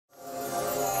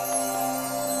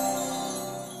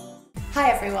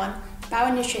everyone,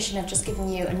 Bauer Nutrition have just given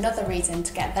you another reason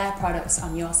to get their products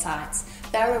on your sites.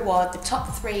 They'll reward the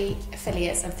top 3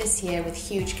 affiliates of this year with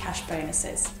huge cash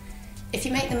bonuses. If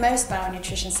you make the most Bauer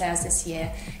Nutrition sales this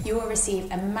year, you will receive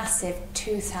a massive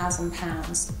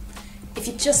 £2,000. If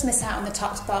you just miss out on the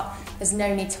top spot, there's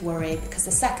no need to worry because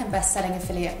the second best selling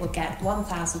affiliate will get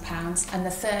 £1,000 and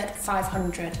the third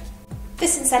 £500.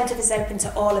 This incentive is open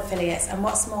to all affiliates, and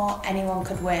what's more, anyone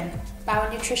could win.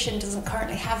 Bauer Nutrition doesn't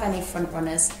currently have any front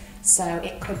runners, so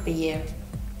it could be you.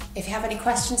 If you have any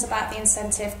questions about the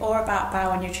incentive or about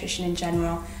Bauer Nutrition in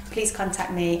general, please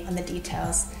contact me on the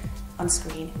details on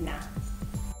screen now.